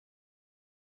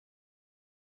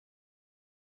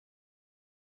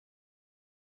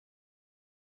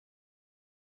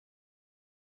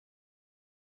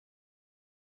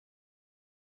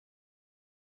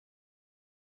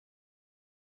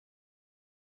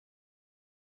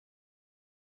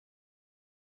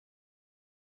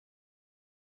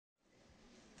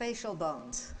facial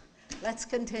bones. Let's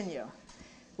continue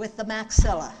with the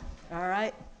maxilla, all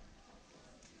right?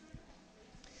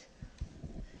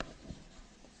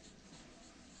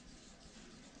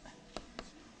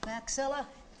 Maxilla,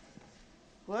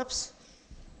 whoops,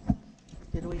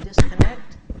 did we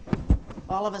disconnect?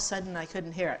 All of a sudden I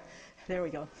couldn't hear it. There we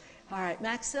go. All right,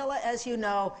 maxilla, as you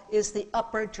know, is the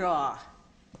upper jaw.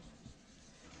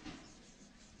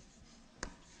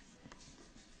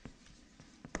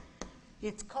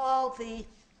 It's called the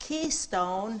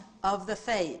keystone of the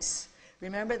face.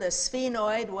 Remember, the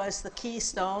sphenoid was the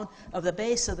keystone of the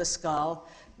base of the skull.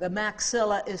 The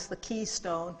maxilla is the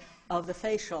keystone of the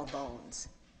facial bones.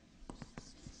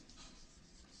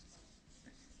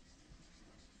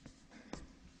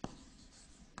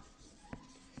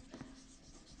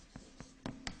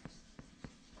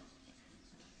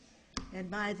 And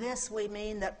by this we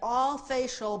mean that all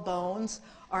facial bones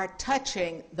are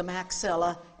touching the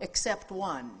maxilla except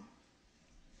one.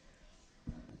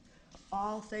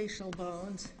 All facial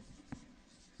bones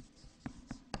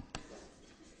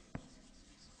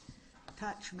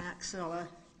touch maxilla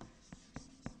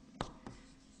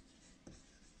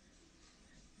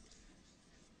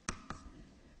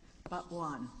but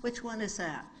one. Which one is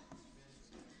that?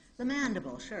 The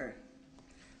mandible, sure.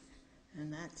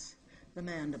 And that's the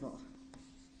mandible.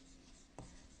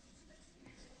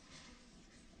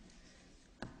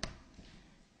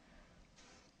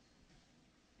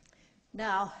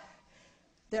 Now,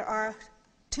 there are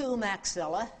two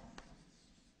maxilla.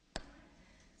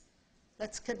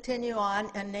 Let's continue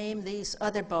on and name these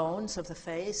other bones of the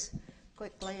face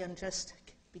quickly and just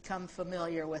become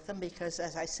familiar with them because,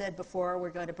 as I said before,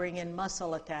 we're going to bring in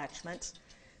muscle attachments.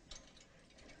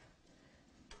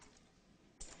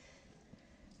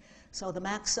 So the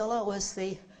maxilla was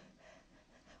the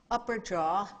upper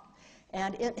jaw,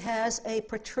 and it has a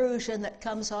protrusion that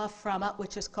comes off from it,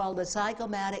 which is called the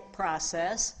zygomatic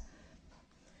process.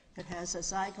 It has a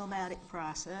zygomatic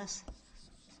process,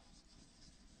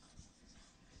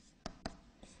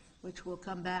 which we'll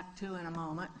come back to in a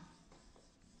moment.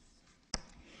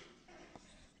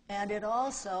 And it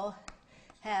also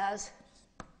has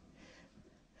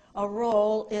a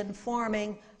role in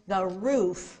forming the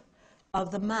roof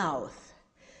of the mouth.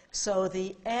 So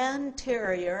the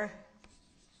anterior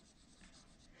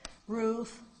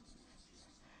roof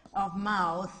of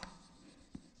mouth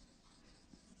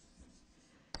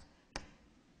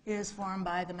is formed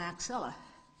by the maxilla.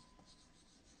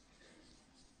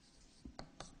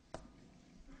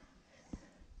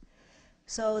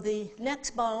 So the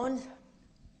next bone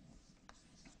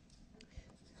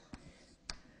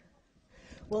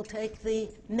we'll take the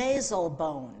nasal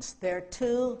bones. There are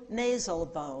two nasal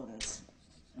bones.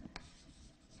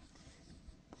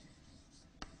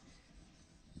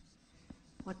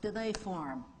 What do they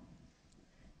form?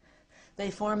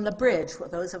 They form the bridge. For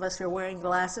those of us who are wearing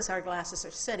glasses, our glasses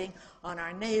are sitting on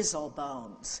our nasal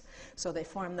bones. So they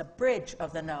form the bridge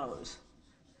of the nose.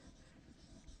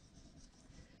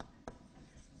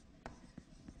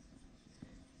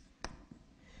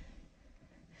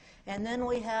 And then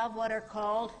we have what are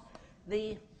called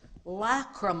the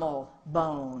lacrimal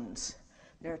bones.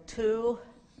 There are two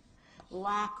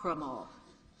lacrimal.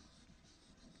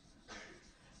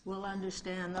 We'll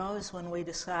understand those when we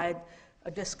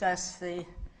discuss the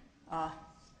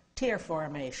tear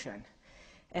formation.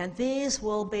 And these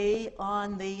will be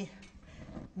on the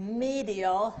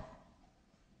medial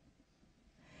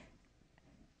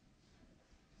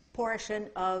portion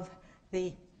of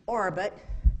the orbit,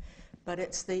 but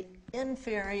it's the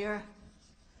inferior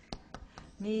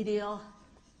medial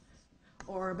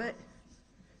orbit.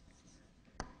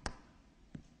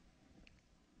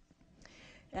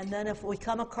 And then if we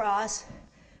come across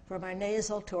from our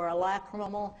nasal to our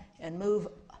lacrimal and move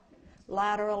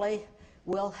laterally,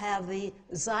 we'll have the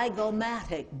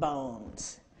zygomatic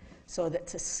bones. So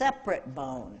that's a separate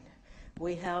bone.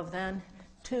 We have then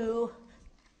two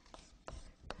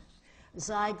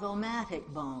zygomatic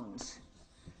bones.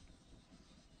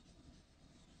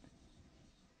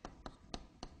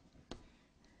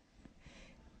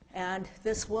 And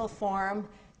this will form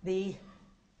the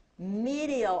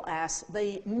middle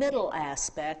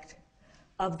aspect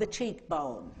of the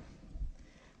cheekbone.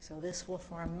 So this will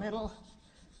form middle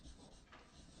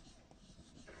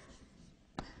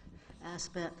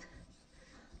aspect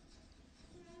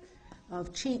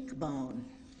of cheekbone.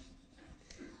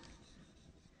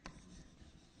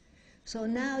 So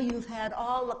now you've had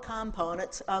all the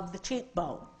components of the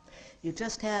cheekbone. You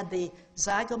just had the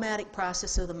zygomatic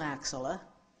process of the maxilla.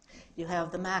 You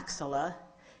have the maxilla,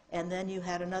 and then you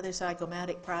had another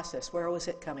zygomatic process. Where was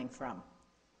it coming from?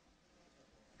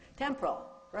 Temporal,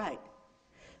 right.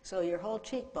 So your whole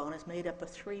cheekbone is made up of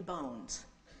 3 bones.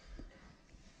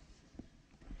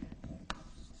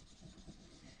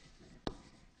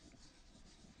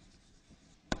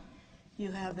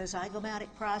 You have the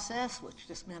zygomatic process, which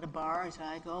just meant a bar,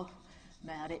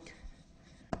 zygomatic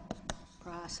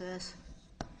process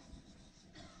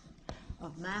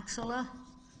of maxilla.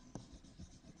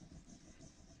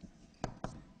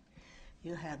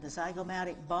 You have the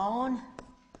zygomatic bone.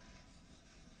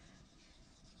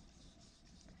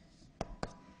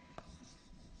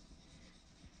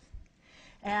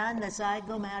 And the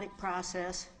zygomatic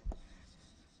process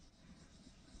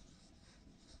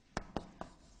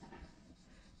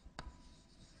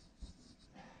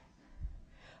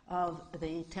of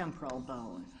the temporal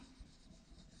bone.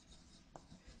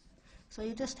 So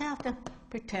you just have to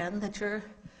pretend that you're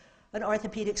an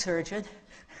orthopedic surgeon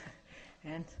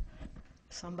and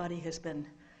somebody has been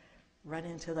run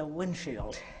into the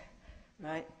windshield,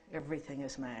 right? Everything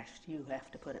is mashed. You have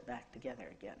to put it back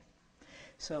together again.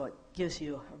 So it gives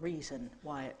you a reason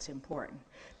why it's important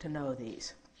to know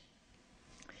these.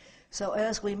 So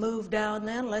as we move down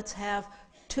then, let's have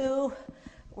 2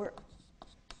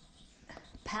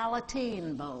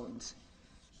 palatine bones.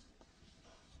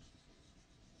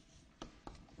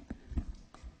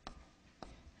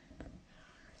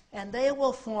 And they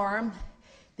will form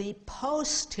the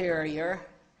posterior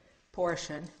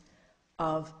portion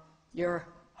of your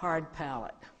hard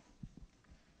palate.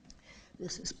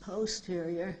 This is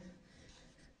posterior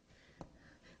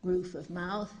roof of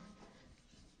mouth.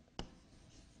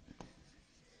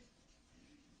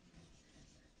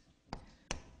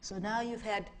 So now you've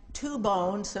had 2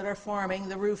 bones that are forming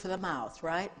the roof of the mouth,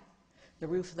 right? The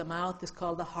roof of the mouth is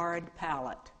called the hard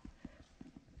palate.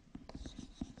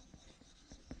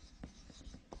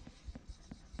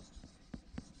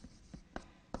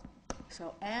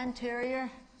 So anterior,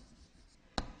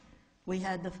 we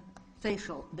had the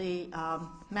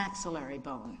maxillary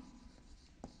bone.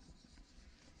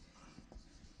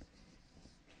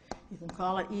 You can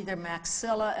call it either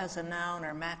maxilla as a noun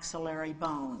or maxillary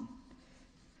bone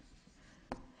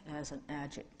as an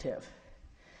adjective.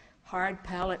 Hard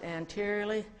palate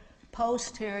anteriorly.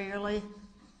 Posteriorly,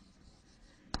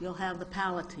 you'll have the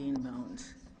palatine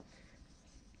bones.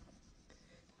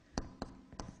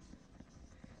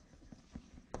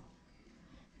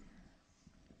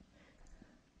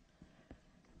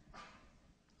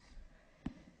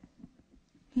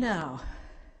 Now,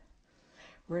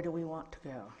 where do we want to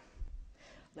go?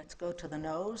 Let's go to the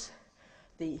nose,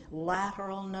 the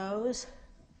lateral nose.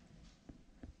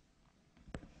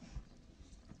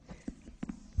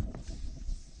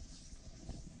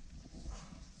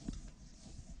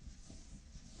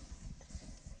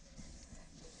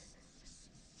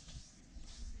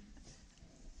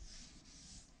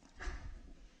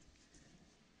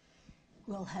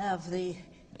 We'll have the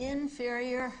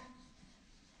inferior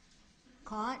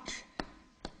conch,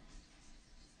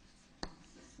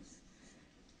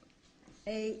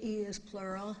 AE is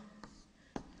plural.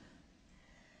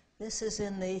 This is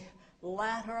in the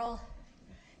lateral,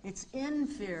 it's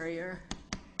inferior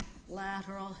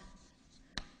lateral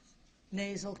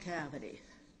nasal cavity.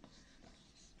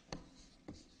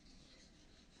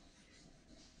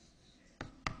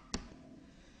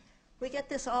 We get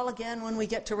this all again when we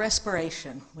get to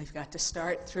respiration. We've got to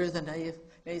start through the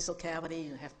nasal cavity.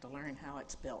 You have to learn how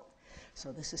it's built.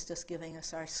 So this is just giving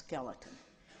us our skeleton.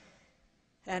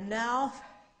 And now,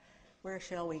 where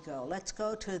shall we go? Let's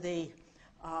go to the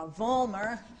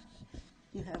vomer.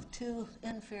 You have 2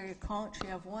 inferior conch. You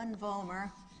have 1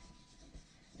 vomer.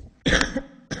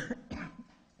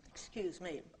 Excuse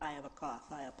me, I have a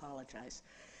cough. I apologize.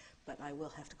 But I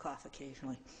will have to cough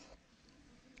occasionally.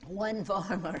 1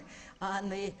 vomer on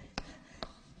the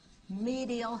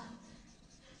medial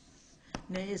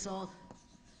nasal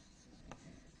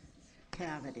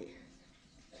cavity.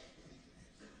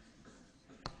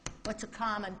 What's a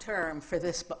common term for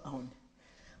this bone?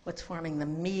 What's forming the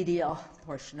medial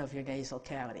portion of your nasal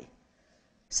cavity?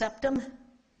 Septum.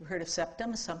 You've heard of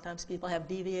septums? Sometimes people have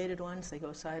deviated ones. They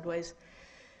go sideways.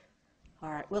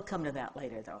 All right, we'll come to that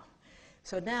later, though.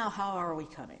 So now, how are we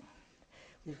coming?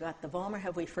 We've got the vomer.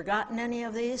 Have we forgotten any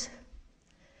of these?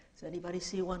 Does anybody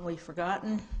see one we've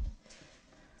forgotten?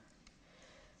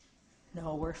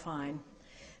 No, we're fine.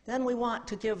 Then we want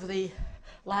to give the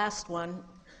last one,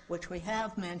 which we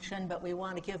have mentioned, but we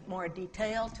want to give more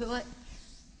detail to it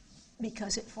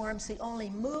because it forms the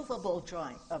only movable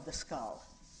joint of the skull,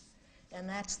 and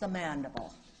that's the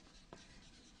mandible.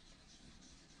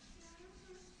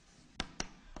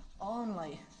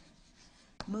 Only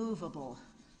movable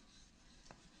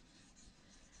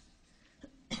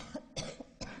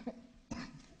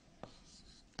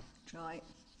joint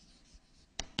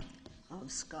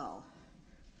of skull.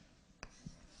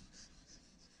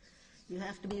 You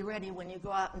have to be ready when you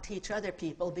go out and teach other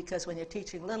people, because when you're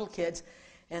teaching little kids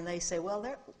and they say, well,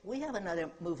 we have another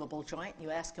movable joint, you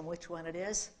ask them which one it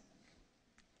is,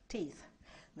 teeth.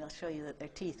 And they'll show you that their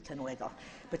teeth can wiggle.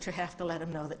 But you have to let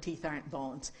them know that teeth aren't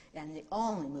bones. And the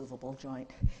only movable joint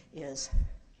is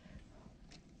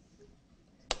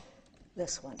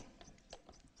this one.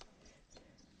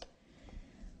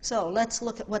 So let's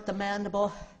look at what the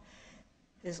mandible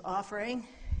is offering.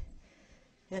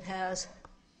 It has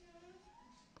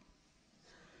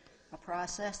a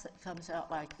process that comes out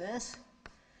like this,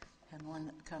 and one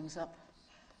that comes up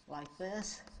like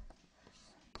this,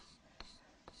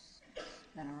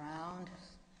 and around.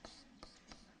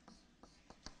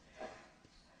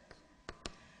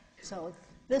 So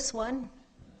this one,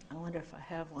 I wonder if I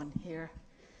have one here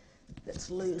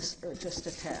that's loose or just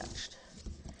attached.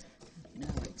 No,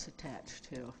 it's attached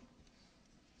too.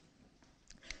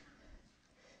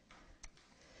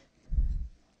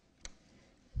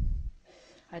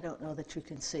 I don't know that you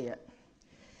can see it.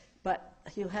 But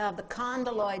you have the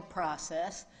condyloid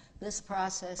process. This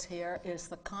process here is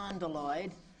the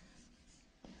condyloid.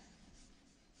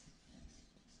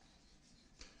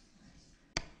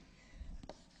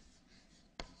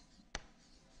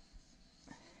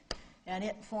 And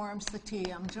it forms the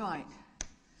TM joint.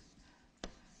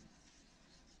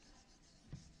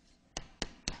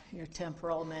 Your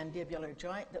temporal mandibular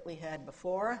joint that we had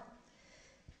before.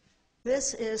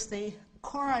 This is the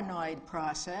coronoid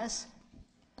process.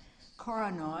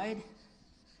 Coronoid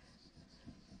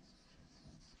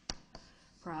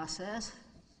process.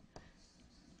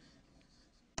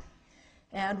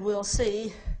 And we'll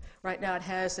see, right now it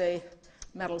has a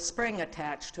metal spring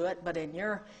attached to it, but in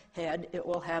your head it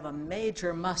will have a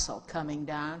major muscle coming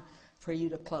down for you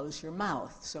to close your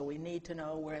mouth. So we need to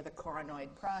know where the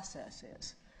coronoid process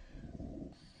is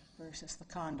versus the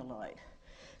condyloid.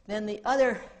 Then the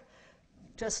other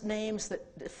just names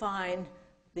that define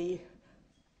the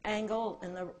angle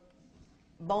in the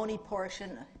bony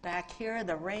portion back here,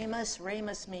 the ramus.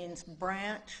 Ramus means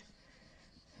branch.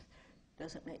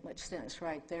 Doesn't make much sense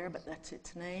right there, but that's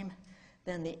its name.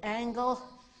 Then the angle.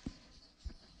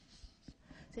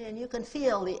 See, and you can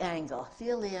feel the angle.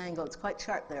 Feel the angle. It's quite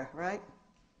sharp there, right?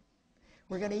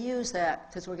 We're going to use that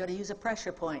because we're going to use a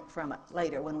pressure point from it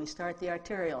later when we start the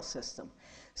arterial system.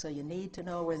 So you need to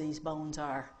know where these bones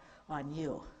are on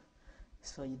you,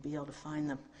 so you'd be able to find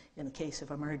them in the case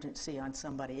of emergency on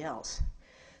somebody else.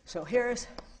 So here's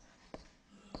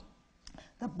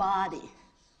the body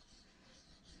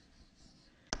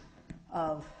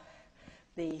of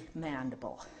the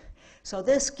mandible. So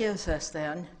this gives us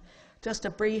then just a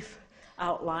brief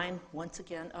outline, once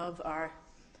again, of our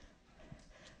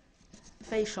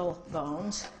facial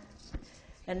bones.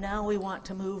 And now we want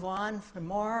to move on for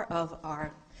more of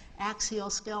our axial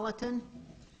skeleton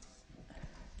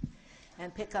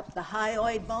and pick up the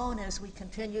hyoid bone as we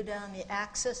continue down the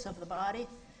axis of the body.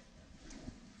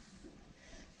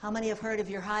 How many have heard of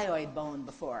your hyoid bone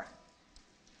before?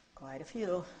 Quite a few.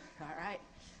 All right.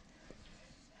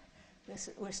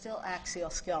 We're still axial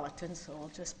skeleton, so we'll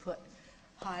just put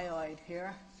hyoid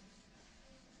here.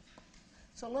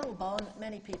 It's a little bone that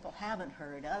many people haven't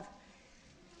heard of.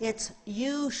 It's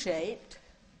U-shaped.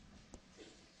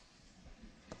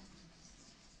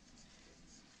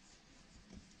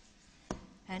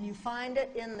 And you find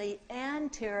it in the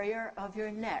anterior of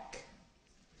your neck.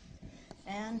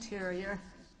 Anterior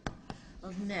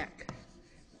of neck.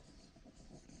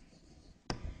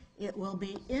 It will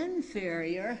be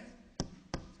inferior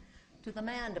to the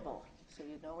mandible. So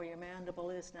you know where your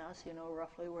mandible is now, so you know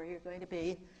roughly where you're going to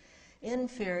be.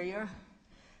 Inferior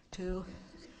to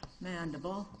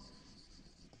mandible.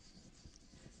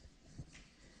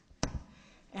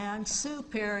 And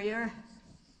superior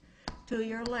to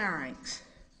your larynx.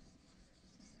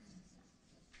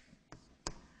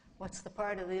 What's the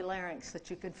part of the larynx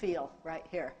that you can feel right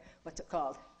here? What's it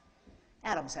called?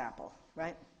 Adam's apple,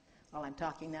 right? While I'm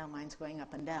talking now, mine's going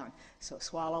up and down. So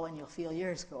swallow and you'll feel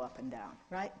yours go up and down,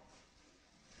 right?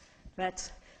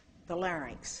 That's the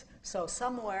larynx. So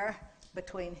somewhere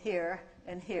between here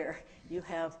and here, you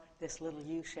have this little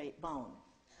U-shaped bone.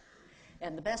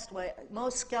 And the best way,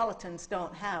 most skeletons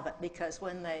don't have it because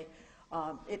when they,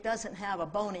 it doesn't have a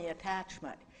bony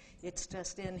attachment. It's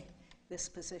just in this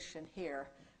position here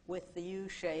with the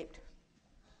U-shaped.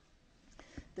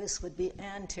 This would be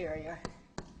anterior,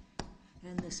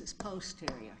 and this is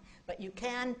posterior. But you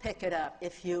can pick it up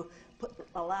if you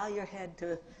allow your head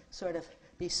to sort of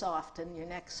be soft and your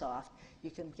neck soft.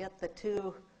 You can get the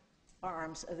two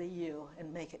arms of the U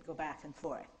and make it go back and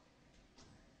forth.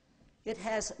 It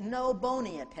has no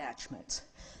bony attachments.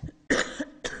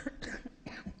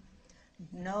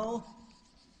 No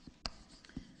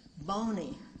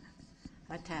bony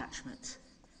attachments.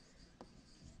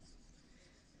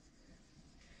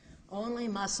 Only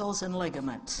muscles and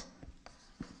ligaments.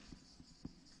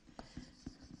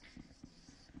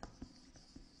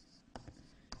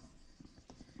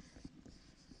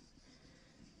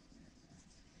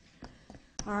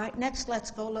 All right, next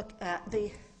let's go look at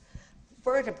the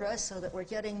vertebrae so that we're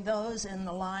getting those in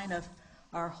the line of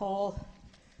our whole.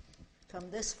 Come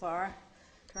this far,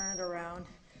 turn it around,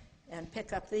 and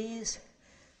pick up these,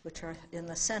 which are in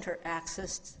the center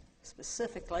axis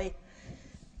specifically,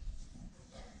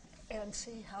 and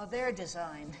see how they're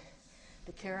designed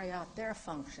to carry out their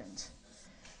functions.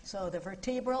 So the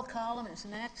vertebral column is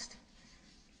next.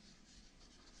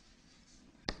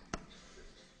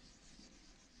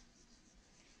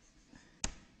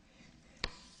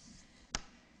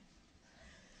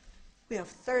 We have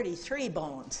 33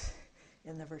 bones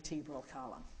in the vertebral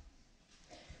column.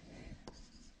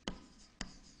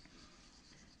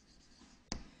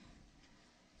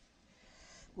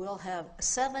 We'll have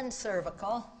 7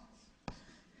 cervical.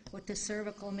 What does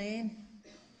cervical mean?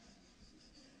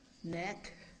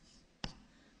 Neck.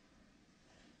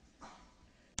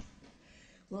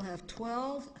 We'll have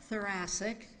 12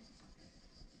 thoracic.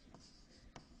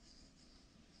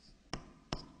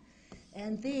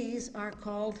 And these are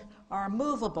called our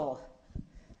movable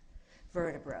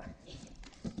vertebra.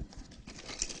 A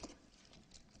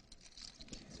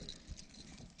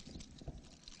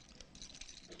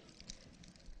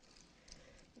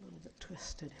little bit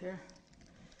twisted here.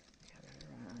 Get it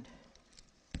around.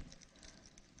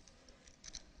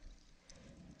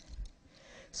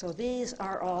 So these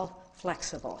are all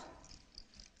flexible.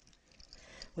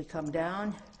 We come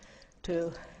down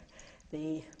to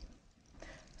the,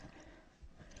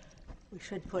 we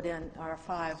should put in our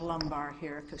 5 lumbar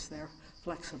here because they're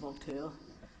flexible too.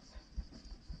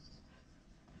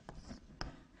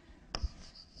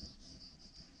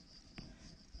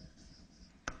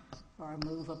 Or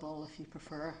movable if you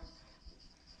prefer.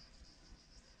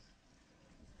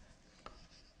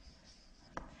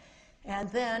 And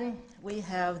then we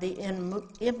have the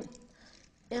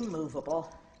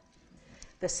immovable,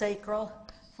 the sacral,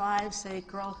 5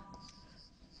 sacral,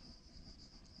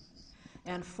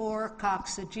 and 4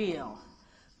 coccygeal.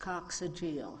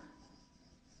 Coccygeal.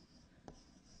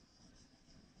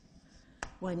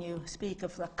 When you speak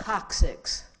of the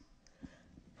coccyx,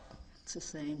 it's the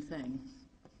same thing.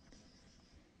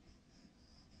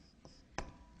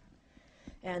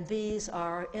 And these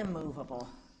are immovable.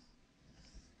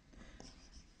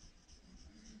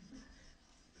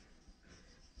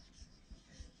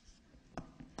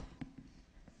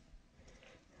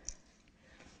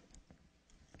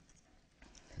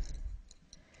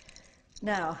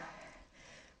 Now,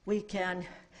 we can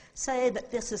say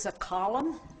that this is a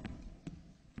column.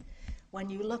 When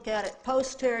you look at it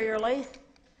posteriorly,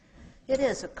 it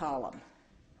is a column.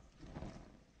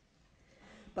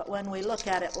 But when we look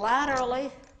at it laterally,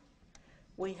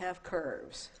 we have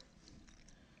curves.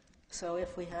 So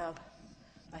if we have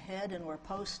a head and we're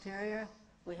posterior,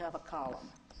 we have a column.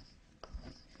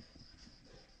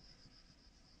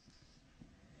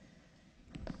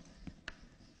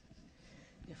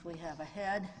 If we have a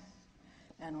head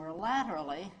and we're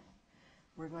laterally,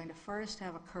 we're going to first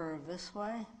have a curve this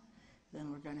way,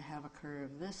 then we're going to have a curve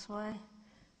this way,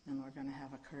 then we're going to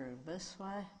have a curve this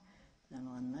way, then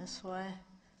one this way,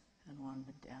 and one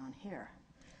down here.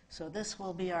 So this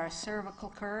will be our cervical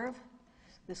curve,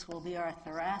 this will be our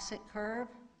thoracic curve,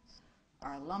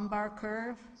 our lumbar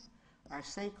curve, our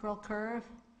sacral curve,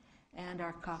 and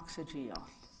our coccygeal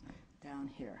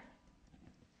down here.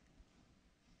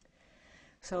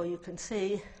 So you can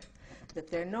see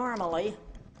that they're normally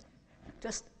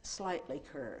just slightly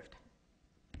curved.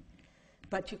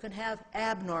 But you can have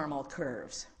abnormal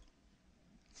curves.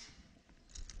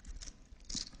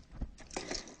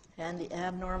 And the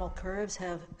abnormal curves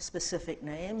have specific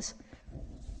names.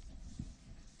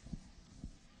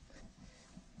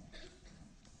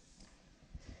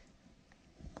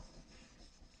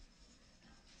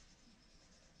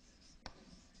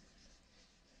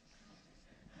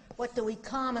 What do we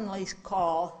commonly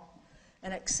call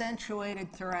an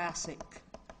accentuated thoracic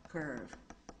curve?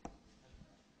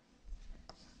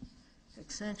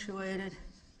 Accentuated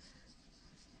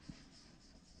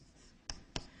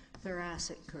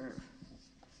thoracic curve.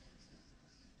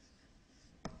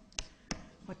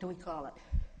 What do we call it?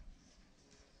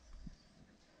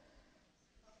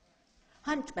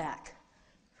 Hunchback.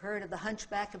 Heard of the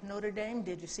Hunchback of Notre Dame?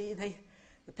 Did you see the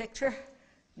picture?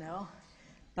 No.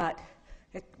 But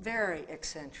very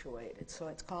accentuated. So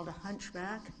it's called a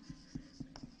hunchback.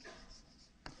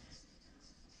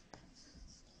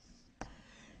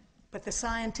 But the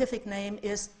scientific name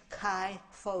is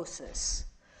kyphosis.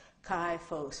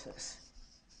 Kyphosis.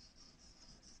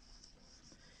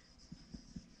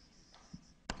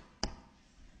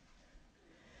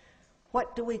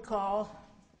 What do we call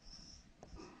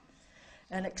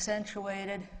an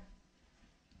accentuated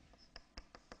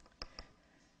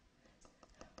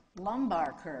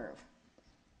lumbar curve?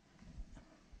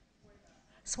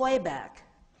 Swayback.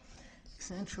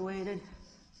 Accentuated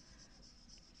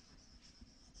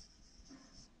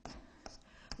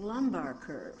lumbar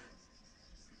curve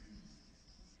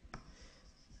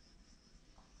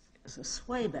is a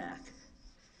swayback.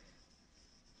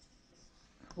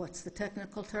 What's the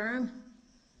technical term?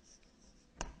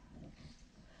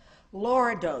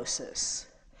 Lordosis.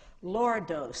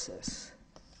 Lordosis.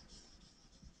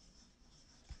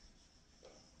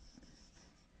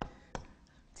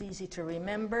 It's easy to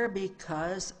remember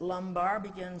because lumbar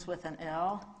begins with an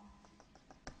L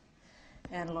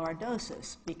and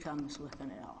lordosis begins with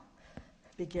an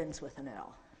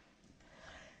L.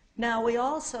 Now we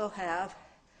also have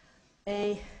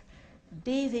a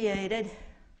deviated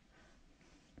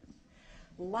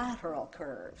lateral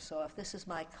curve. So if this is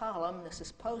my column, this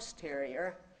is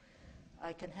posterior,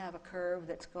 I can have a curve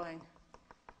that's going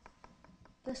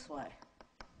this way.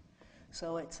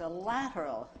 So it's a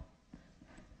lateral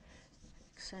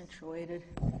accentuated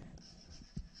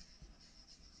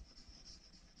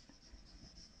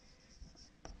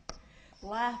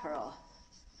lateral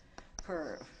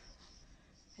curve.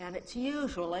 And it's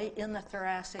usually in the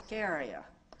thoracic area.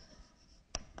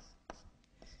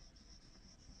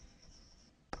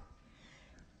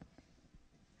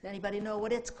 Does anybody know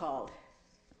what it's called?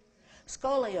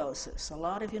 Scoliosis. A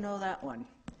lot of you know that one.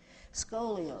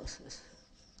 Scoliosis.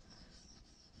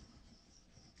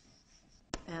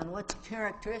 And what's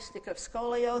characteristic of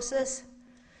scoliosis?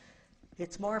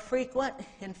 It's more frequent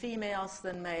in females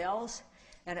than males,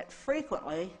 and it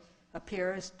frequently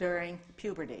appears during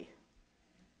puberty.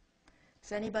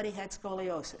 Has anybody had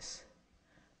scoliosis?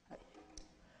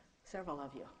 Several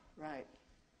of you, right.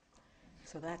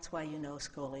 So that's why you know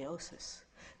scoliosis.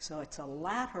 So it's a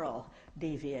lateral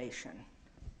deviation.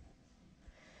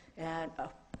 And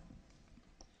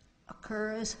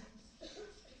occurs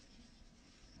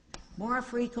more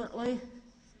frequently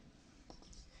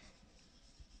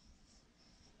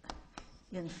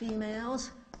in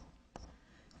females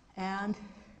and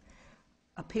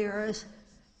appears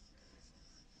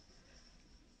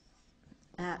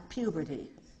at puberty.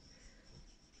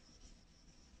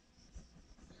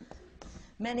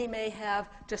 Many may have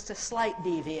just a slight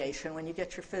deviation. When you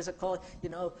get your physical, you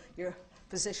know, your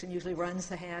physician usually runs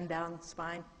the hand down the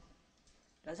spine.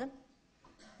 Doesn't?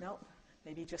 No,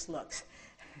 maybe just looks.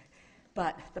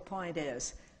 But the point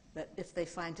is that if they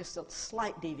find just a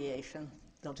slight deviation,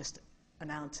 they'll just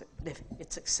announce it. If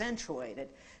it's accentuated,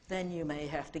 then you may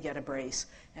have to get a brace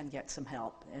and get some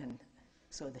help, and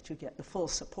so that you get the full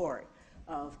support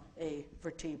of a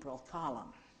vertebral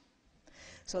column.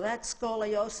 So that's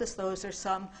scoliosis. Those are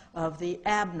some of the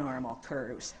abnormal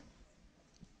curves.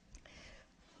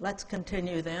 Let's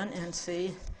continue then and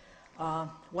see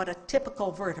what a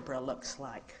typical vertebra looks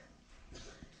like.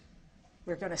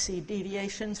 We're going to see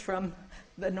deviations from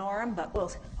the norm, but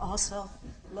we'll also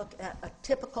look at a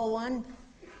typical one.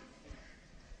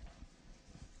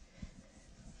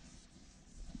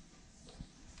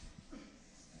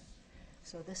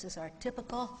 So this is our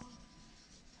typical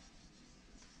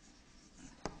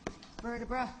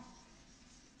vertebra.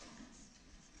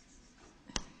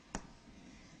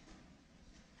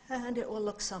 And it will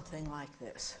look something like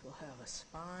this. We'll have a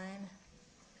spine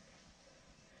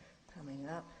coming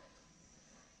up,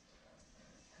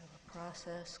 have a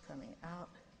process coming out,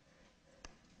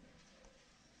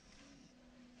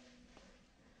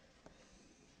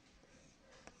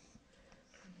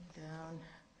 coming down,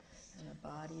 and a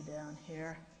body down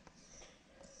here.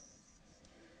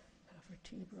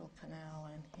 Vertebral canal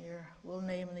in here. We'll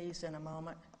name these in a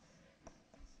moment.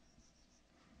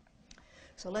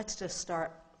 So let's just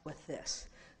start with this.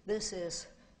 This is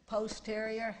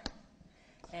posterior,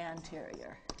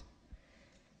 anterior.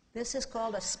 This is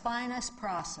called a spinous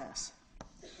process.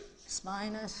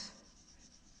 Spinous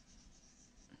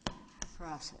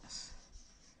process.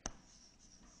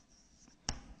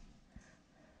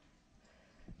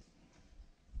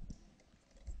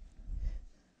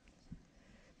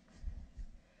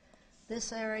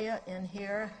 This area in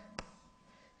here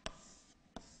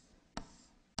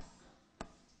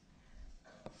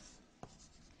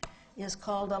is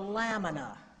called a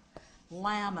lamina.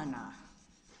 Lamina.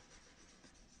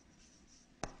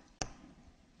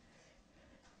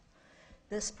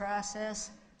 This process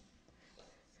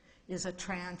is a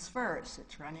transverse.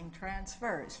 It's running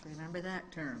transverse. Remember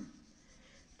that term.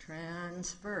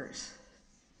 Transverse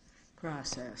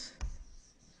process.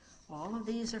 All of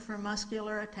these are for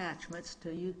muscular attachments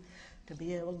to you to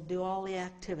be able to do all the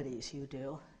activities you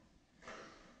do.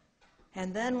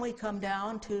 And then we come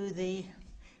down to the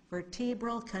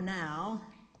vertebral canal.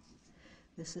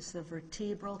 This is the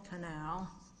vertebral canal.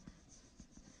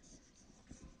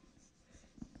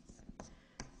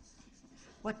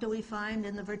 What do we find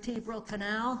in the vertebral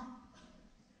canal?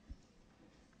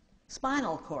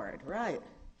 Spinal cord, right.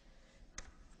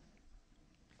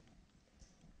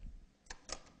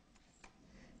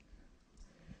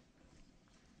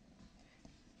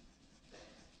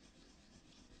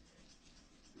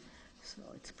 So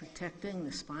it's protecting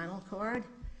the spinal cord.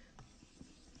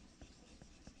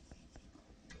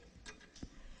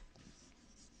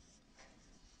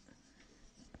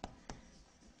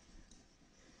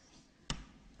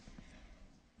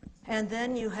 And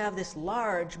then you have this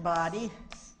large body,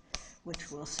 which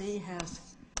we'll see has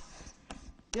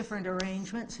different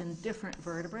arrangements in different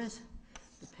vertebrae,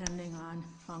 depending on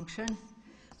function.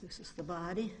 This is the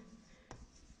body.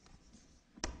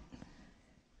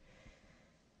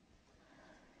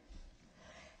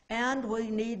 And we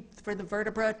need for the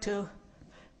vertebra to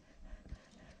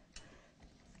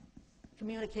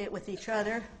communicate with each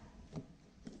other.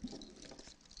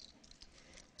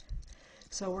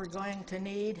 So we're going to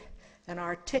need an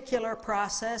articular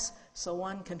process so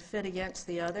one can fit against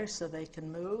the other so they can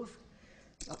move.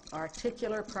 An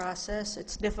articular process.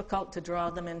 It's difficult to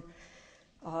draw them in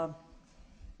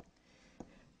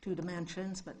 2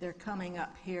 dimensions, but they're coming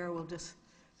up here. We'll just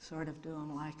sort of do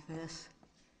them like this.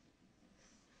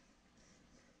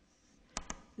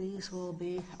 These will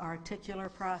be articular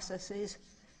processes.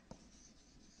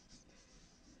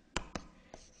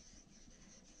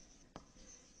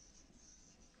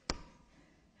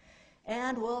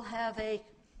 And we'll have a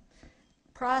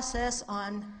process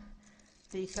on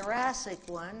the thoracic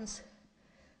ones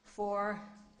for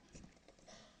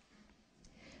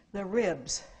the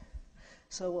ribs.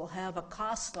 So we'll have a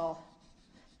costal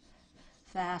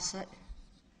facet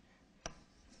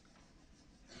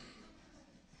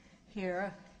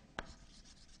here,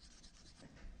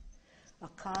 a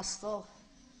costal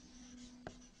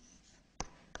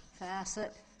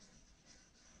facet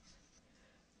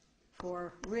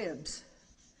for ribs,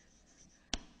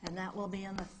 and that will be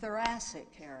in the thoracic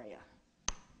area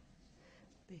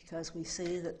because we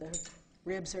see that the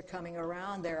ribs are coming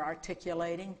around, they're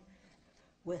articulating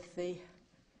with the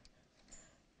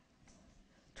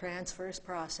transverse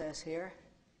process here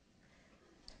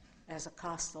as a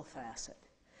costal facet.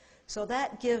 So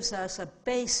that gives us a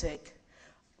basic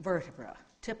vertebra,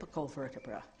 typical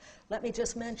vertebra. Let me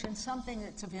just mention something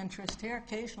that's of interest here.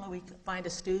 Occasionally we find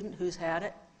a student who's had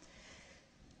it.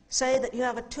 Say that you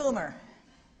have a tumor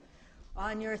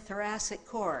on your thoracic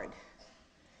cord,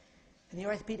 and the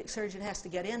orthopedic surgeon has to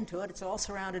get into it. It's all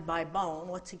surrounded by bone.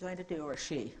 What's he going to do, or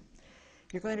she?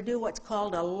 You're going to do what's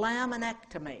called a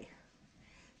laminectomy.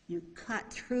 You cut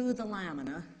through the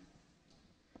lamina.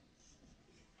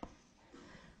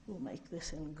 We'll make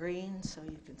this in green so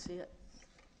you can see it.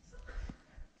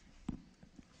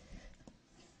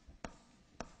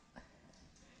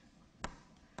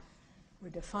 We're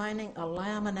defining a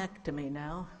laminectomy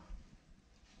now.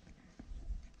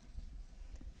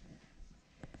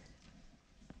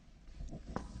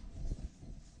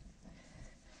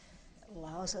 It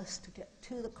allows us to get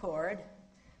to the cord.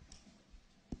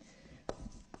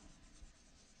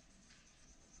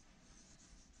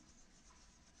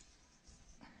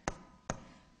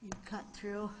 You cut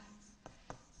through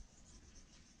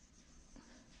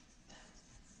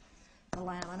the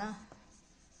lamina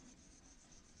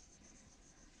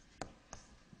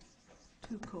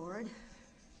to cord.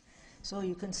 So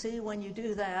you can see when you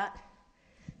do that,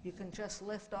 you can just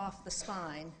lift off the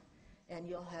spine and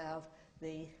you'll have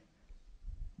the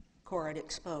cord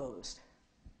exposed.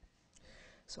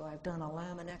 So I've done a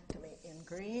laminectomy in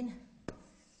green.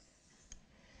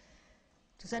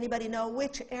 Does anybody know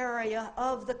which area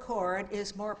of the cord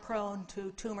is more prone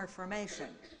to tumor formation?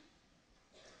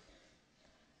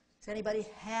 Has anybody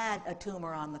had a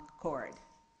tumor on the cord?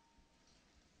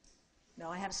 No,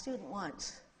 I had a student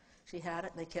once. She had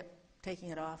it, they kept taking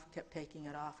it off, kept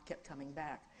coming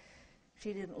back.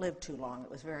 She didn't live too long.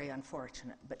 It was very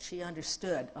unfortunate, but she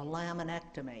understood a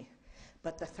laminectomy.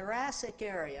 But the thoracic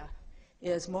area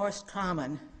is most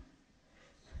common.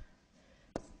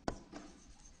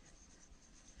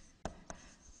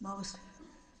 Most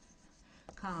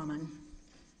common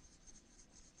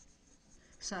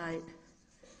site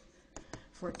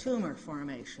for tumor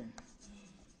formation.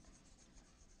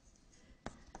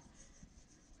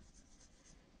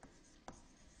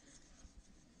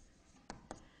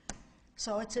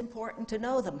 So it's important to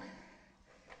know them.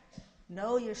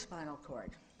 Know your spinal cord.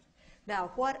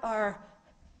 Now, what are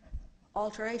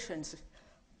alterations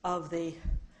of the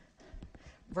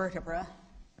vertebra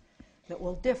that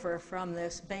will differ from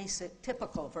this basic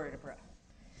typical vertebra?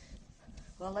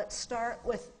 Well, let's start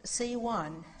with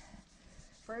C1,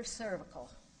 first cervical.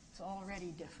 It's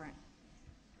already different.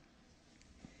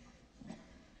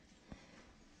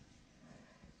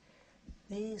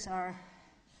 These are,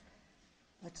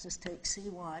 let's just take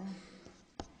C1.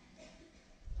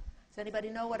 Does anybody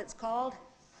know what it's called?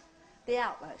 The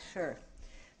atlas, sure.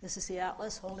 This is the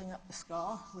atlas holding up the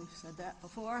skull. We've said that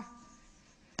before.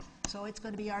 So it's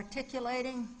going to be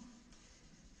articulating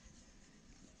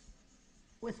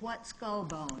with what skull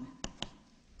bone?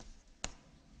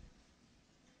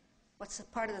 What's the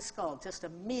part of the skull just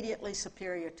immediately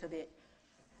superior to the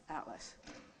atlas?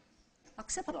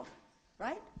 Occipital,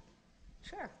 right?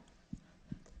 Sure.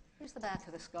 Here's the back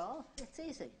of the skull. It's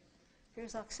easy.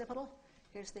 Here's occipital.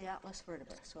 Here's the atlas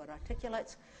vertebra. So it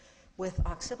articulates with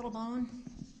occipital bone.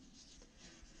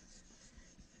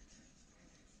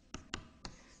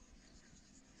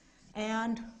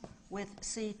 And with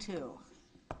C2.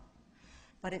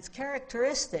 But it's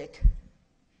characteristic.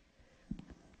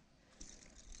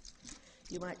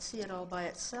 You might see it all by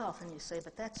itself and you say,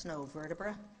 but that's no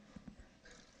vertebra.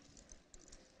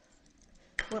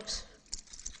 Whoops.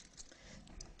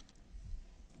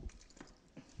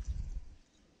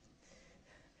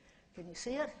 Can you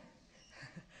see it?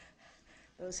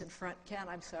 Those in front can,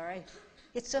 I'm sorry.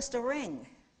 It's just a ring.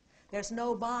 There's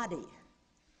no body.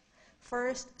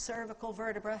 First cervical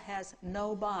vertebra has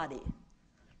no body.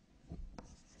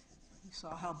 You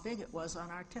saw how big it was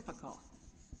on our typical.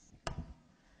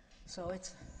 So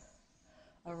it's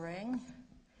a ring.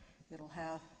 It'll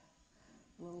have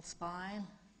a little spine,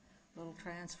 little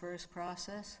transverse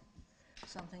process,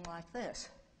 something like this.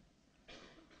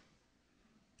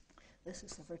 This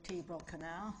is the vertebral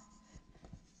canal.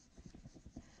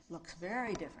 Looks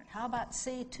very different. How about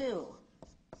C2?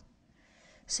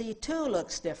 C2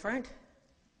 looks different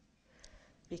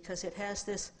because it has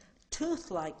this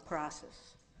tooth-like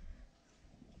process.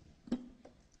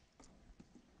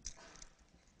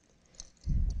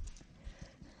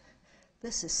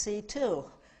 This is C2,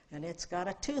 and it's got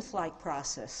a tooth-like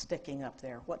process sticking up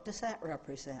there. What does that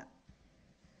represent?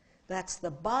 That's the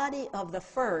body of the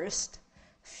first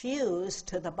fused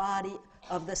to the body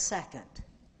of the second.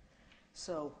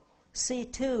 So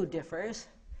C2 differs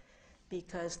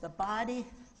because the body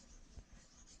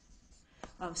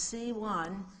of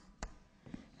C1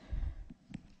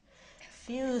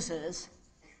 fuses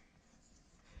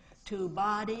to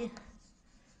body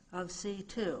of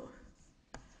C2.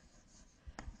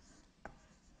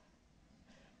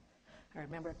 I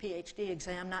remember a PhD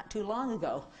exam not too long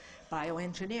ago,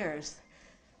 bioengineers.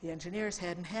 The engineers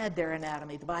hadn't had their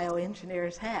anatomy, the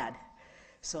bioengineers had.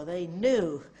 So they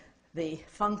knew the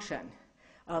function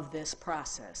of this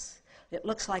process. It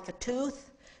looks like a tooth,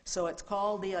 so it's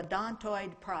called the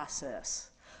odontoid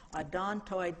process.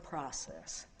 Odontoid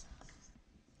process.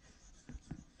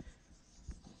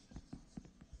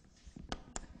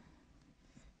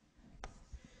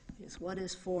 Is what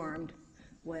is formed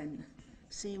when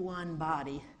C1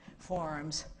 body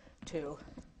forms to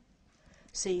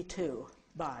C2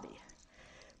 body.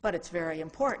 But it's very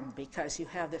important because you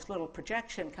have this little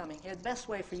projection coming here. The best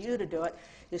way for you to do it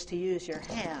is to use your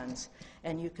hands.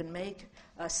 And you can make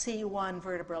a C1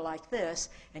 vertebra like this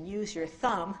and use your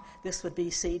thumb. This would be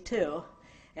C2.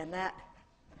 And that,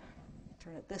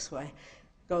 turn it this way,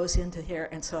 goes into here,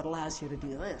 and so it allows you to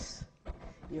do this.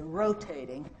 You're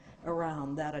rotating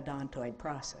around that odontoid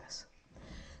process.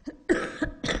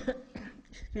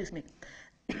 Excuse me.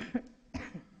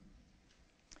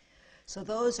 So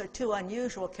those are two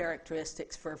unusual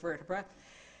characteristics for vertebra.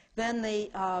 Then the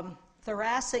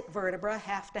thoracic vertebra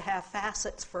have to have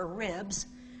facets for ribs.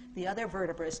 The other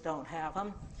vertebrae don't have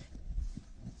them.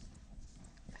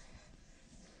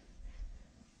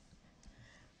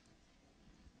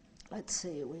 Let's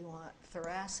see, we want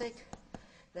thoracic.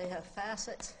 They have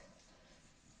facets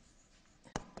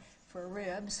for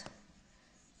ribs.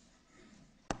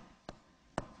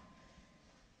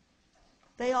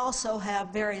 They also have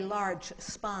very large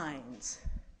spines.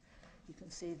 You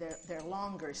can see they're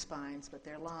longer spines, but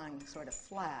they're lying sort of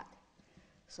flat.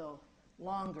 So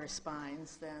longer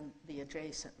spines than the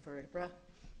adjacent vertebra.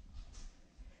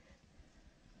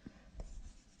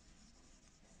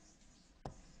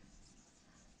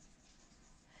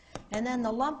 And then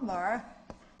the lumbar,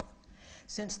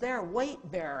 since they're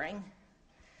weight-bearing,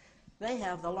 they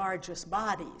have the largest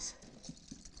bodies.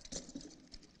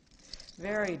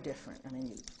 Very different. I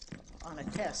mean, on a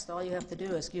test. All you have to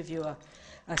do is give you a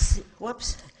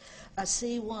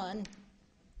C1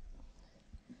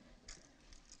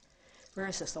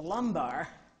 versus the lumbar.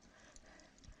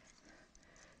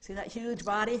 See that huge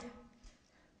body?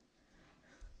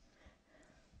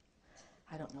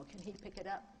 I don't know, can he pick it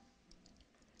up?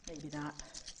 Maybe not.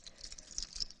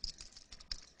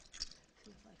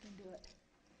 See if I can do it.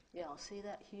 Yeah, see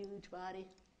that huge body?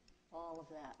 All of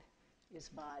that is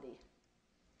body.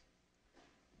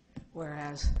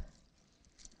 Whereas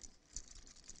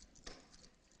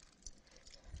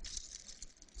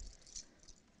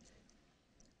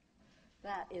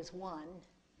that is one.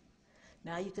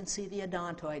 Now you can see the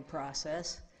odontoid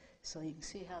process, so you can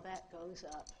see how that goes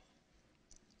up.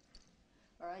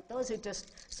 All right, those are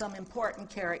just some important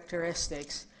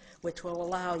characteristics which will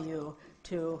allow you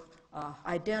to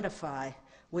identify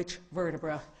which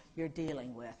vertebra you're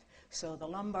dealing with. So the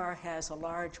lumbar has a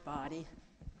large body.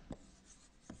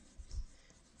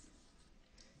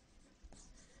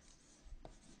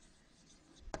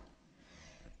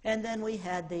 And then we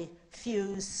had the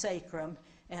fused sacrum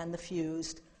and the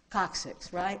fused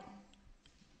coccyx, right?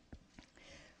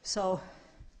 So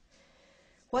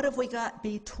what have we got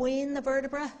between the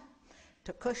vertebra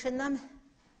to cushion them?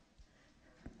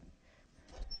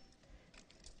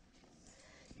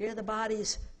 Here are the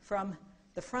bodies from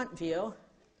the front view,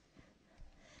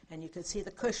 and you can see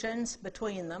the cushions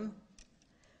between them.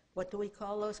 What do we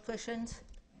call those cushions?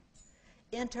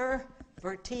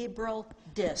 Intervertebral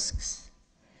discs.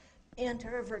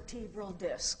 Intervertebral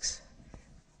discs.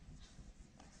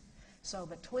 So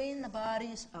between the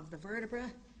bodies of the vertebra,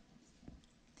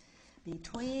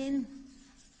 between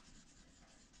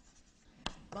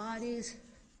bodies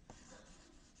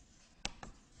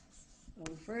of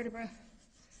vertebra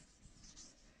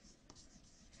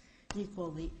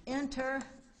equal the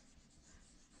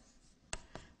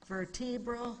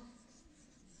intervertebral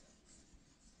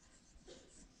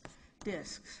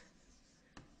discs.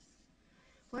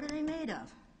 What are they made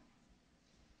of?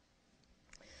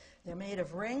 They're made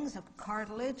of rings of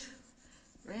cartilage,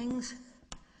 rings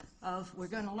of, we're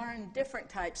going to learn different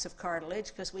types of cartilage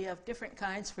because we have different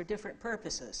kinds for different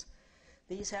purposes.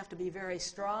 These have to be very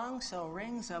strong, so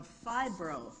rings of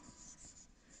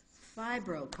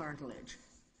fibrocartilage.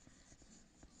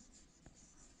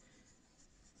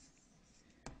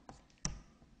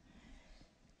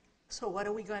 So what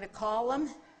are we going to call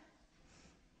them?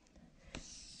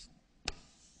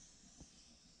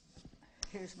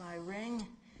 Here's my ring.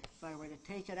 If I were to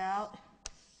take it out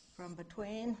from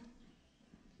between,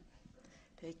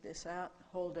 take this out,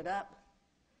 hold it up,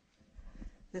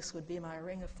 this would be my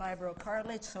ring of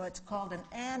fibrocartilage, so it's called an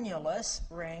annulus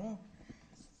ring,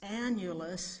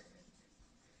 annulus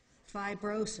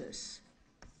fibrosus,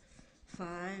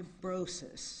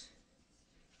 fibrosus.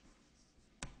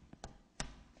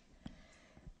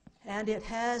 And it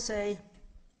has a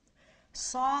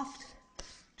soft,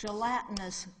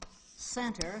 gelatinous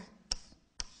center,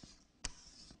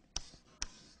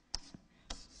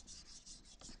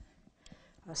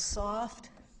 a soft,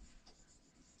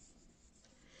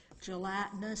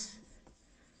 gelatinous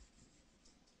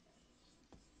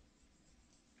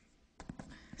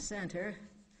center,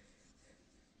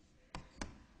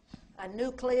 a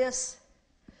nucleus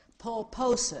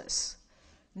pulposus,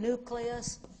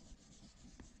 nucleus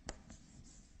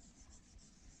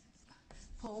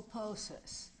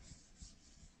pulposus.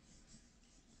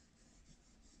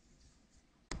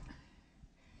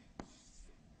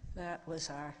 That was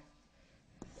our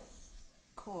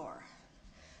core.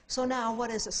 So now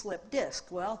what is a slip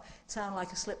disc? Well, it sounded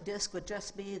like a slip disc would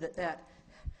just be that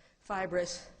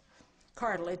fibrous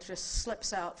cartilage just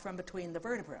slips out from between the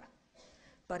vertebra.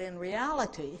 But in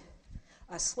reality,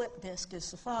 a slip disc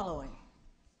is the following.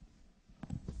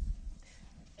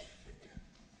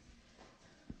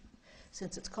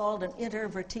 Since it's called an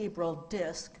intervertebral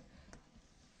disc,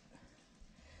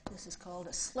 this is called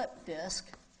a slip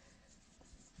disc.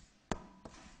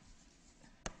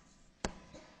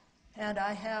 And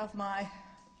I have my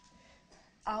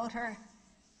outer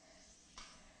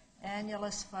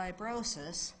annulus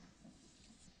fibrosus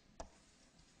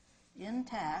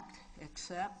intact,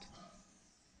 except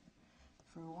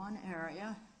for one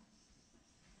area.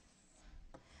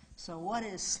 So what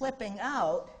is slipping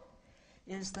out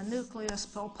is the nucleus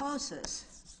pulposus.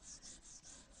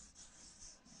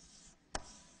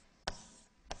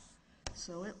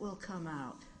 So it will come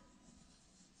out.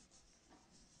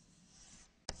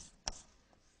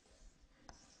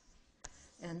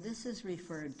 And this is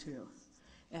referred to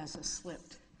as a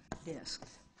slipped disc.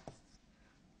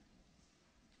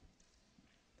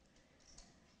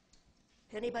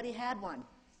 Anybody had one?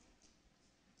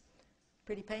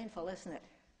 Pretty painful, isn't it?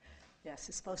 Yes,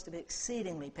 it's supposed to be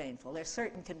exceedingly painful. There are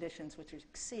certain conditions which are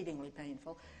exceedingly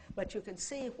painful, but you can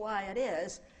see why it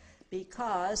is,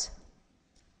 because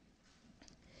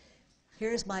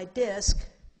here's my disc.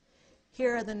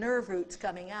 Here are the nerve roots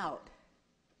coming out.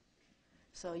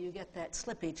 So you get that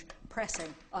slippage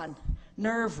pressing on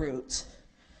nerve roots.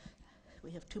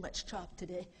 We have too much chalk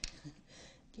today.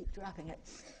 Keep dropping it.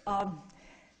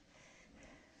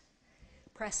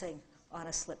 Pressing on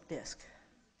a slip disc.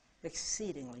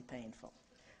 Exceedingly painful.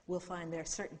 We'll find there are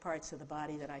certain parts of the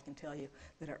body that I can tell you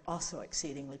that are also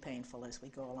exceedingly painful as we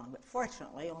go along. But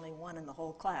fortunately, only one in the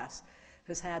whole class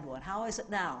has had one. How is it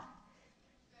now?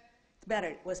 It's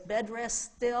better. Was bed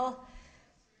rest still?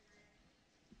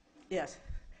 Yes.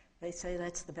 They say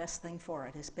that's the best thing for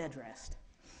it, is bed rest.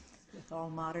 With all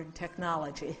modern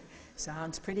technology.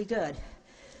 Sounds pretty good.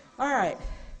 All right.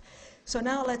 So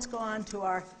now let's go on to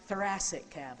our thoracic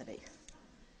cavity.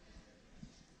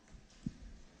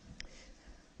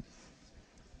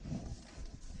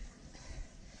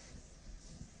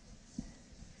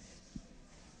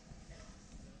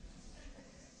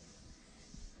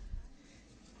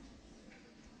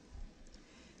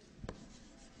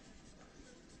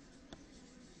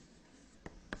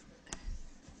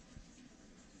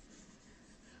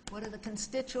 What are the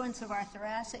constituents of our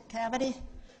thoracic cavity?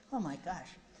 Oh my gosh.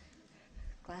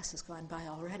 Class has gone by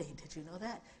already. Did you know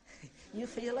that? You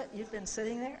feel it? You've been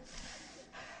sitting there?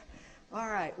 All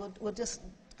right, we'll just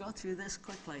go through this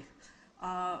quickly.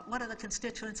 What are the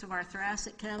constituents of our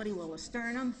thoracic cavity? Well, the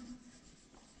sternum,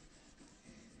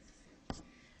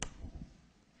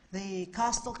 the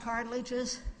costal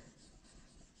cartilages,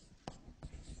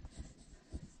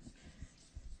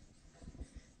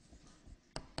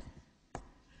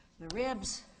 the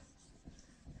ribs,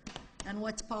 and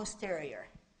what's posterior?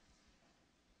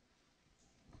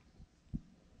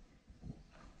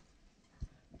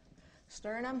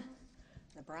 Sternum,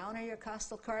 the brown are your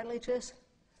costal cartilages,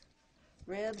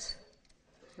 ribs,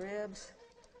 ribs,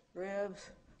 ribs.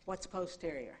 What's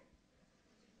posterior?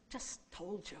 Just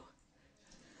told you.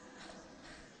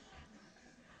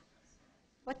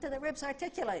 What do the ribs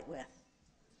articulate with?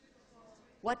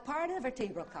 What part of the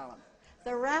vertebral column?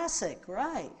 Thoracic,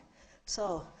 right.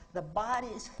 So the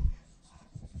bodies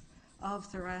of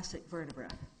thoracic vertebra.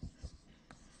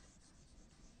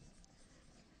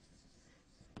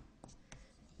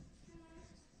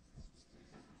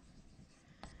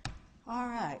 All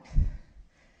right.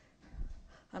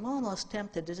 I'm almost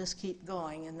tempted to just keep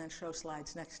going and then show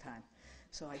slides next time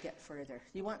so I get further.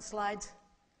 You want slides?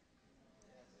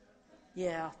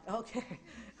 Yeah, okay.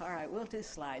 All right, we'll do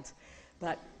slides.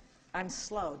 But I'm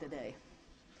slow today.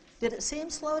 Did it seem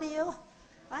slow to you?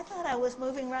 I thought I was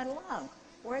moving right along.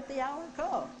 Where'd the hour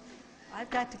go? I've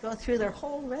got to go through the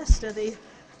whole rest of the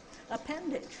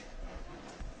appendage.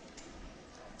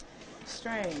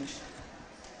 Strange.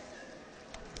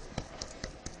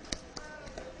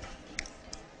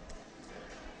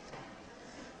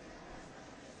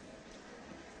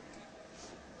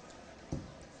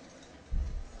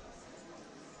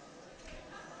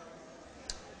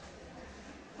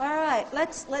 All right,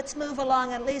 let's move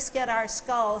along and at least get our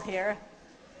skull here.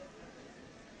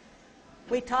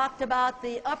 We talked about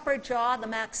the upper jaw, the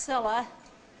maxilla,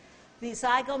 the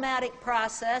zygomatic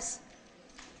process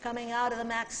coming out of the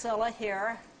maxilla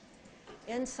here.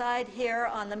 Inside here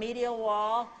on the medial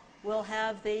wall, we'll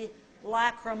have the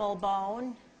lacrimal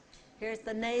bone. Here's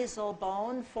the nasal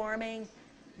bone forming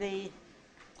the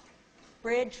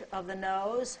bridge of the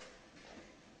nose.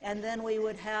 And then we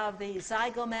would have the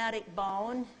zygomatic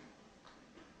bone,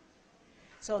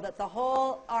 so that the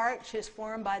whole arch is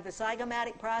formed by the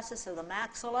zygomatic process of the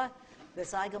maxilla, the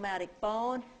zygomatic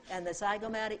bone, and the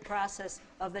zygomatic process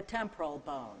of the temporal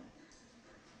bone.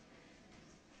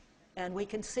 And we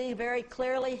can see very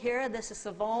clearly here, this is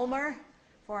the vomer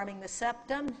forming the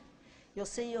septum. You'll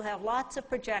see you have lots of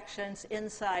projections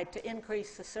inside to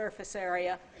increase the surface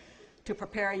area to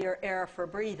prepare your air for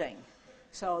breathing.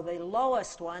 So the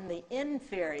lowest one, the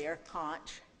inferior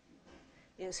conch,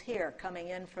 is here, coming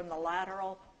in from the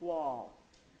lateral wall.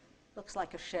 Looks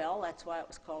like a shell, that's why it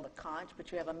was called a conch,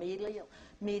 but you have a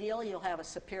medial, you'll have a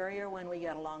superior when we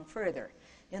get along further.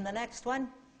 In the next one,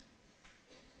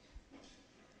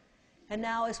 and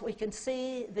now as we can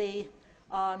see the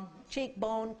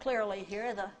cheekbone clearly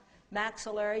here, the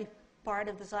maxillary part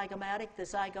of the zygomatic,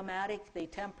 the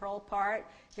temporal part.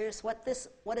 Here's what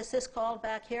is this called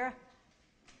back here?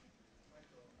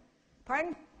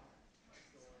 Pardon?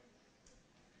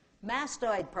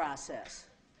 Mastoid process.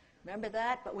 Remember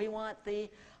that? But we want the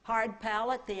hard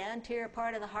palate. The anterior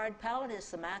part of the hard palate is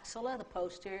the maxilla. The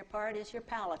posterior part is your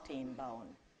palatine bone.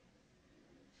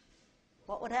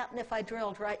 What would happen if I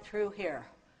drilled right through here?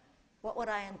 What would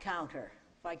I encounter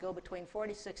if I go between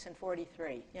 46 and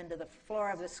 43 into the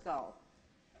floor of the skull?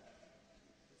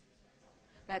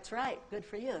 That's right. Good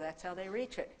for you. That's how they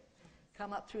reach it.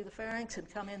 Come up through the pharynx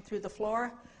and come in through the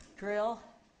floor, drill,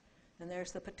 and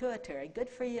there's the pituitary. Good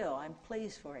for you. I'm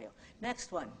pleased for you.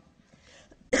 Next one.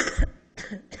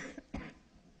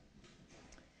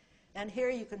 And here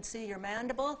you can see your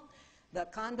mandible, the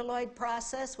condyloid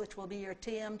process, which will be your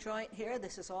TM joint here.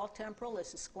 This is all temporal.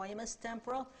 This is squamous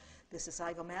temporal. This is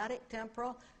zygomatic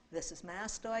temporal. This is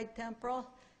mastoid temporal.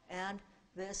 And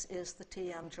this is the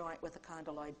TM joint with the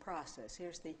condyloid process.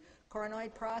 Here's the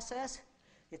coronoid process.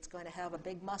 It's going to have a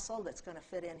big muscle that's going to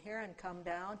fit in here and come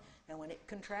down. And when it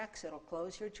contracts, it'll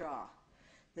close your jaw.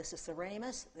 This is the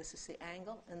ramus. This is the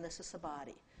angle. And this is the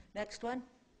body. Next one.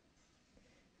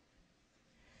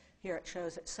 Here it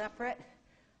shows it separate.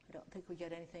 I don't think we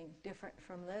get anything different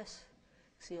from this.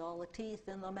 See all the teeth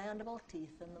in the mandible,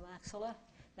 teeth in the maxilla.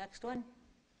 Next one.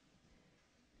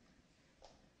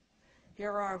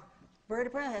 Here are our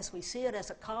vertebra as we see it as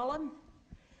a column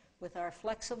with our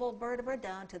flexible vertebra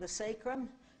down to the sacrum,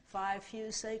 5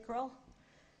 fused sacral,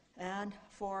 and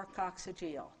 4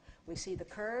 coccygeal. We see the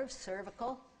curves,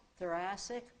 cervical,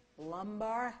 thoracic,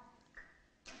 lumbar,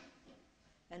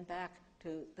 and back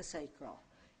to the sacral.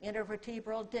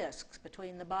 Intervertebral discs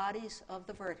between the bodies of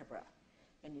the vertebra.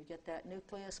 And you get that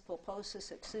nucleus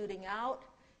pulposus exuding out,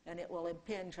 and it will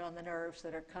impinge on the nerves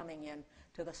that are coming in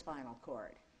to the spinal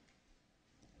cord.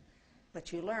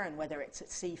 But you learn whether it's at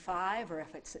C5 or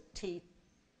if it's at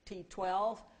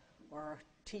T12 or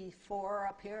T4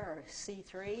 up here or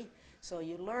C3. So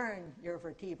you learn your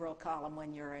vertebral column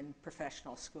when you're in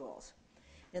professional schools.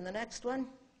 In the next one,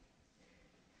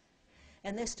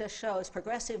 and this just shows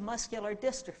progressive muscular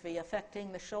dystrophy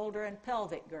affecting the shoulder and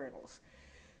pelvic girdles.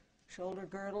 Shoulder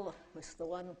girdle was the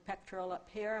one pectoral up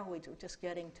here. We were just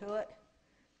getting to it.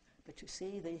 But you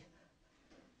see the,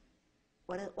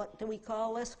 what do we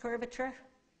call this curvature?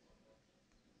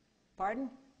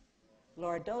 Pardon?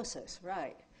 Lordosis,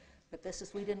 right. But this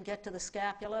is, we didn't get to the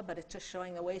scapula, but it's just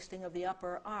showing the wasting of the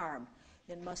upper arm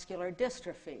in muscular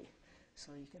dystrophy.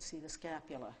 So you can see the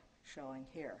scapula showing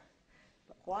here.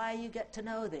 But why you get to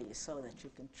know these? So that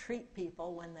you can treat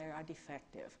people when they are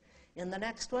defective. In the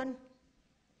next one,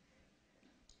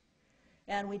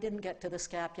 and we didn't get to the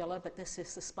scapula, but this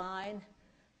is the spine,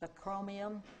 the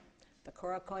chromium, the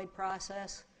coracoid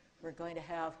process. We're going to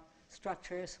have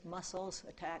structures, muscles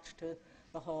attached to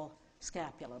the whole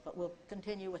scapula. But we'll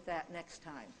continue with that next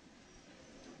time.